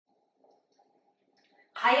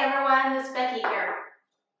Hi everyone, it's Becky here.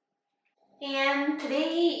 And today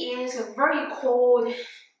is a very cold,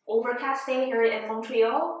 overcast day here in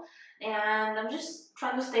Montreal. And I'm just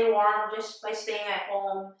trying to stay warm just by staying at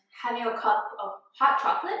home, having a cup of hot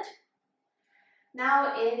chocolate.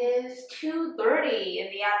 Now it is 2:30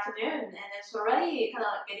 in the afternoon and it's already kind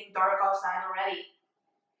of getting dark outside already.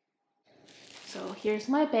 So here's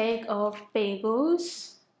my bag of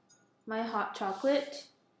bagels, my hot chocolate.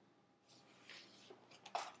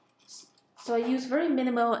 So I use very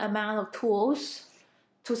minimal amount of tools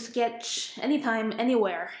to sketch anytime,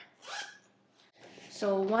 anywhere.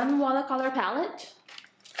 So one watercolor palette,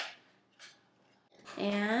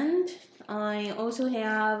 and I also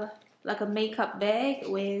have like a makeup bag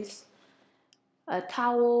with a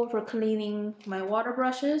towel for cleaning my water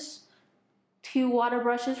brushes, 2 water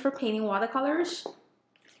brushes for painting watercolors,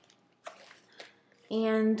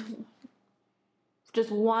 and just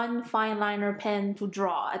 1 fine liner pen to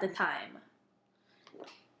draw at a time.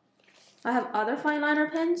 I have other fine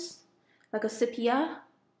liner pens, like a sepia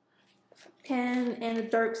pen and a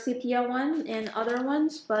dark sepia one and other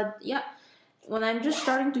ones, but yeah, when I'm just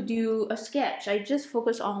starting to do a sketch, I just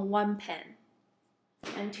focus on 1 pen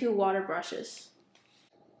and 2 water brushes.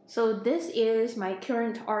 So this is my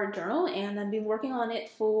current art journal and I've been working on it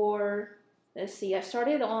for, let's see, I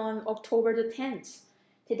started on October the 10th.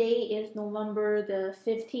 Today is November the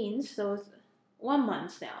 15th, so it's 1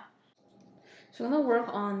 month now. So I'm gonna work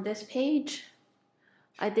on this page.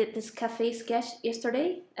 I did this cafe sketch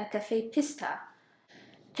yesterday at Cafe Pista.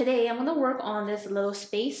 Today I'm gonna work on this little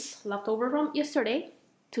space left over from yesterday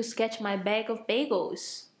to sketch my bag of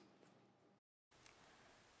bagels.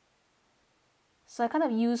 So I kind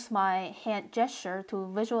of use my hand gesture to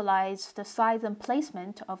visualize the size and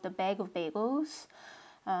placement of the bag of bagels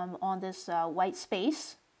on this white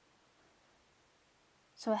space.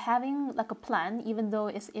 So having like a plan, even though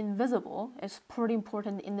it's invisible, is pretty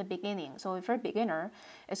important in the beginning. So if you're a beginner,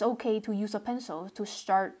 it's okay to use a pencil to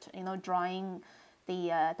start, drawing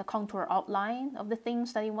the contour outline of the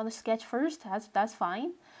things that you want to sketch first. That's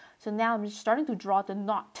fine. So now I'm just starting to draw the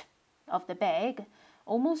knot of the bag,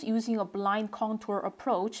 almost using a blind contour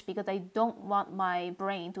approach because I don't want my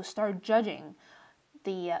brain to start judging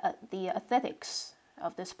the aesthetics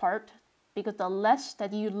of this part. Because the less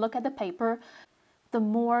that you look at the paper, the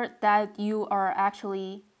more that you are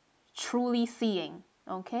actually truly seeing,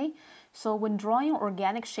 okay? So when drawing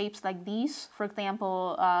organic shapes like these, for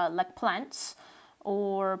example, like plants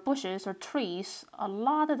or bushes or trees, a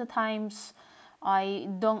lot of the times I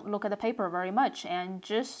don't look at the paper very much and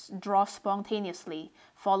just draw spontaneously,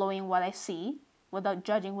 following what I see without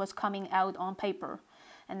judging what's coming out on paper.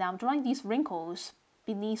 And now I'm drawing these wrinkles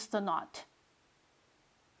beneath the knot.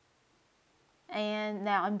 And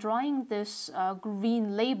now I'm drawing this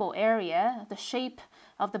green label area. The shape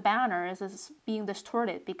of the banner is being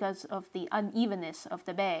distorted because of the unevenness of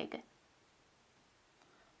the bag.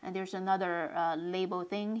 And there's another label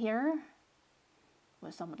thing here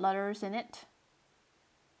with some letters in it.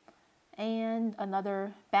 And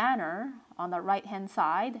another banner on the right hand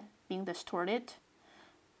side being distorted.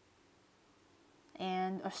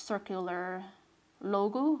 And a circular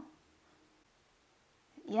logo.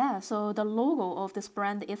 Yeah, so the logo of this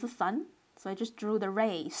brand is a sun. So I just drew the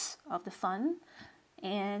rays of the sun.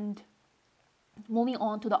 And moving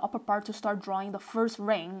on to the upper part to start drawing the first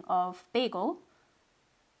ring of bagel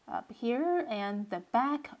up here. And the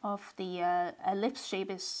back of the ellipse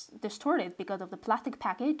shape is distorted because of the plastic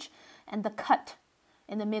package and the cut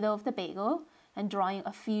in the middle of the bagel. And drawing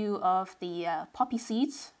a few of the poppy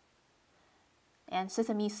seeds and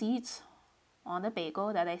sesame seeds on the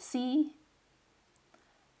bagel that I see.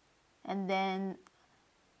 And then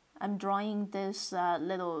I'm drawing this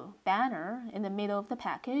little banner in the middle of the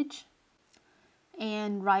package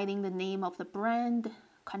and writing the name of the brand,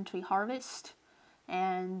 Country Harvest,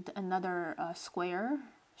 and another square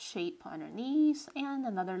shape underneath and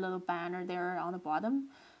another little banner there on the bottom.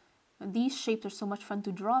 And these shapes are so much fun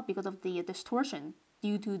to draw because of the distortion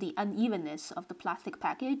due to the unevenness of the plastic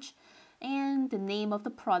package and the name of the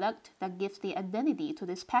product that gives the identity to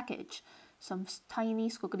this package. Some tiny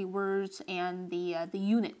squiggly words and the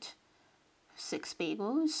unit, 6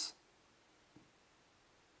 bagels,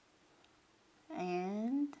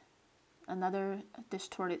 and another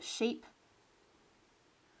distorted shape.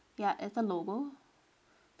 Yeah, it's a logo,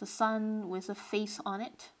 the sun with a face on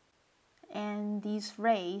it, and these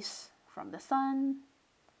rays from the sun.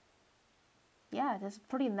 Yeah, that's a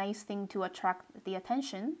pretty nice thing to attract the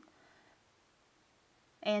attention.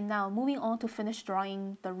 And now moving on to finish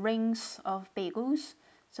drawing the rings of bagels.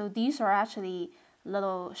 So these are actually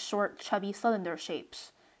little short chubby cylinder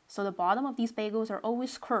shapes. So the bottom of these bagels are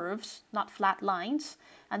always curves, not flat lines.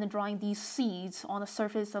 And then drawing these seeds on the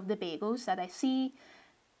surface of the bagels that I see,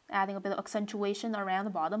 adding a bit of accentuation around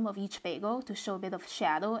the bottom of each bagel to show a bit of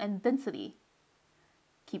shadow and density.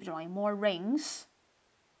 Keep drawing more rings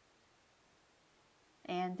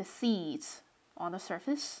and the seeds on the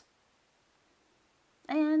surface.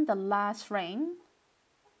 And the last ring.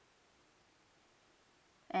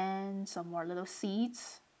 And some more little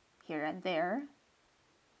seeds here and there.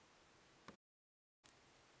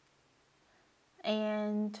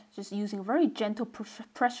 And just using very gentle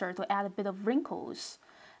pressure to add a bit of wrinkles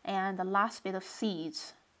and the last bit of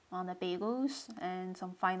seeds on the bagels and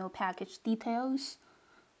some final package details.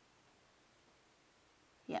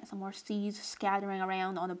 Yeah, some more seeds scattering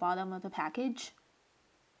around on the bottom of the package.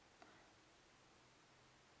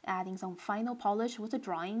 Adding some final polish with the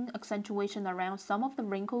drawing, accentuation around some of the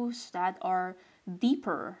wrinkles that are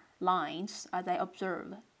deeper lines as I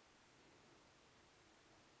observe.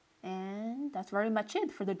 And that's very much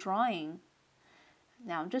it for the drawing.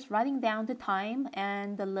 Now I'm just writing down the time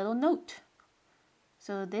and the little note.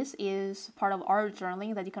 So this is part of our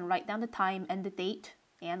journaling that you can write down the time and the date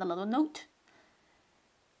and the little note.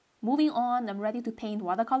 Moving on, I'm ready to paint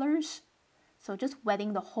watercolors. So just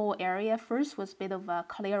wetting the whole area first with a bit of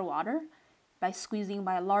clear water by squeezing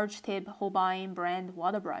my large tip Holbein brand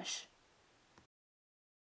water brush.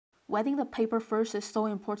 Wetting the paper first is so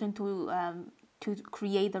important to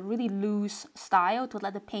create a really loose style to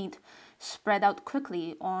let the paint spread out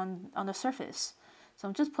quickly on the surface. So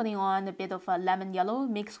I'm just putting on a bit of lemon yellow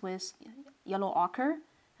mixed with yellow ochre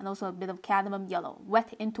and also a bit of cadmium yellow.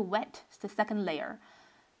 Wet into wet is the second layer.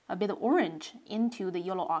 A bit of orange into the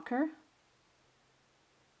yellow ochre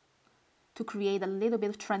to create a little bit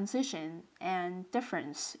of transition and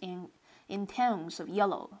difference in tones of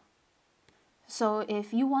yellow. So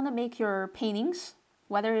if you want to make your paintings,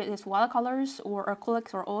 whether it is watercolors or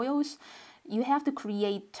acrylics or oils, you have to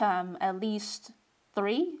create at least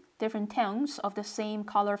 3 different tones of the same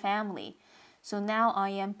color family. So now I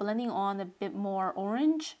am blending on a bit more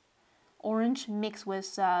orange mixed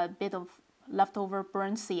with a bit of leftover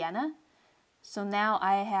burnt sienna. So now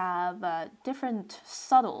I have different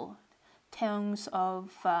subtle tones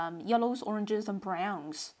of yellows, oranges, and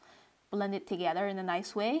browns blended together in a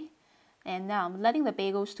nice way. And now I'm letting the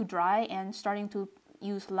bagels to dry and starting to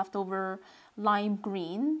use leftover lime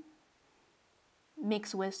green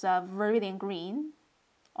mixed with viridian green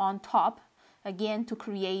on top, again to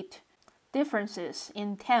create differences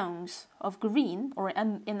in tones of green, or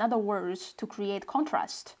in other words, to create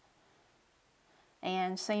contrast.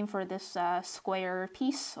 And same for this square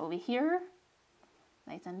piece over here.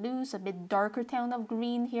 Nice and loose, a bit darker tone of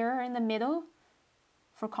green here in the middle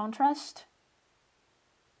for contrast.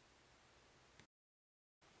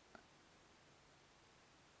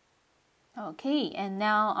 Okay, and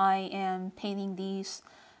now I am painting these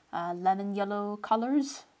lemon yellow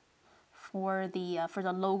colors for the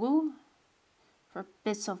logo, for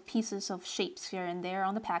bits of pieces of shapes here and there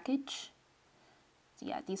on the package. So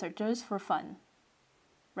yeah, these are just for fun.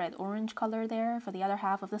 Red orange color there for the other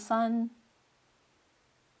half of the sun.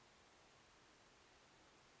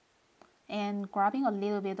 And grabbing a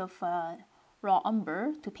little bit of raw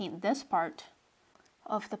umber to paint this part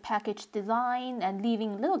of the package design and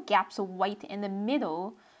leaving little gaps of white in the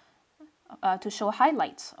middle to show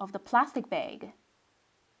highlights of the plastic bag.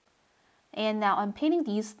 And now I'm painting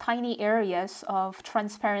these tiny areas of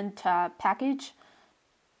transparent package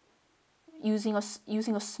using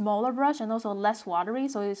a smaller brush and also less watery.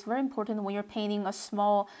 So it's very important when you're painting a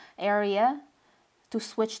small area to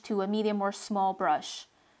switch to a medium or small brush.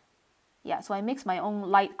 Yeah, so I mix my own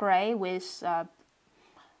light gray with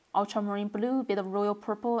ultramarine blue, bit of royal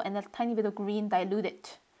purple, and a tiny bit of green diluted.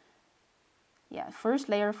 Yeah, first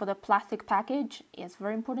layer for the plastic package is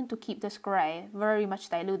very important to keep this gray very much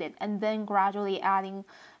diluted, and then gradually adding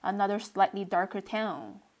another slightly darker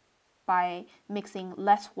tone by mixing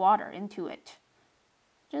less water into it.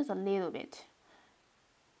 Just a little bit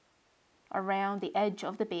around the edge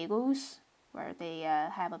of the bagels where they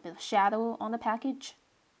have a bit of shadow on the package.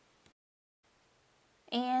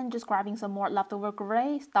 And just grabbing some more leftover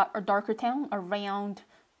gray or darker tone around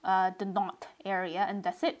the knot area, and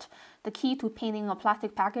that's it. The key to painting a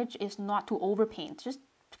plastic package is not to overpaint, just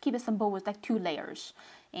to keep it simple with like 2 layers.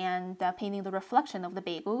 And painting the reflection of the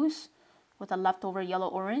bagels with a leftover yellow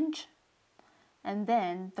orange, and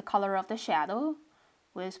then the color of the shadow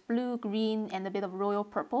with blue, green, and a bit of royal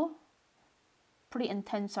purple, pretty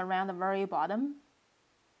intense around the very bottom.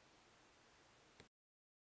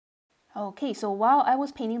 Okay, so while I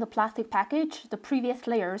was painting the plastic package, the previous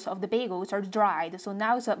layers of the bagels are dried. So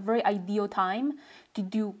now is a very ideal time to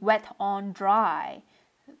do wet on dry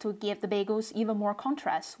to give the bagels even more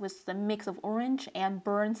contrast with the mix of orange and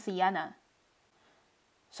burnt sienna.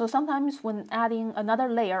 So sometimes when adding another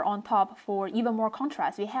layer on top for even more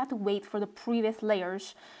contrast, we have to wait for the previous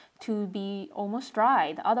layers to be almost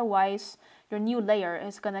dried. Otherwise, your new layer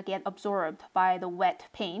is going to get absorbed by the wet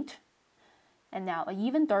paint. And now an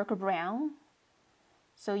even darker brown.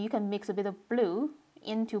 So you can mix a bit of blue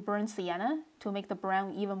into burnt sienna to make the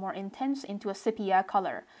brown even more intense into a sepia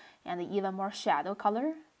color and an even more shadow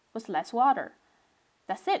color with less water.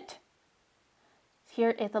 That's it.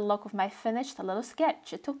 Here is the look of my finished little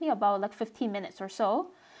sketch. It took me about like 15 minutes or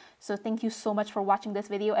so. So thank you so much for watching this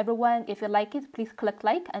video, everyone. If you like it, please click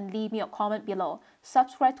like and leave me a comment below.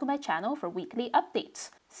 Subscribe to my channel for weekly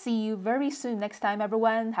updates. See you very soon next time,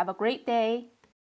 everyone. Have a great day.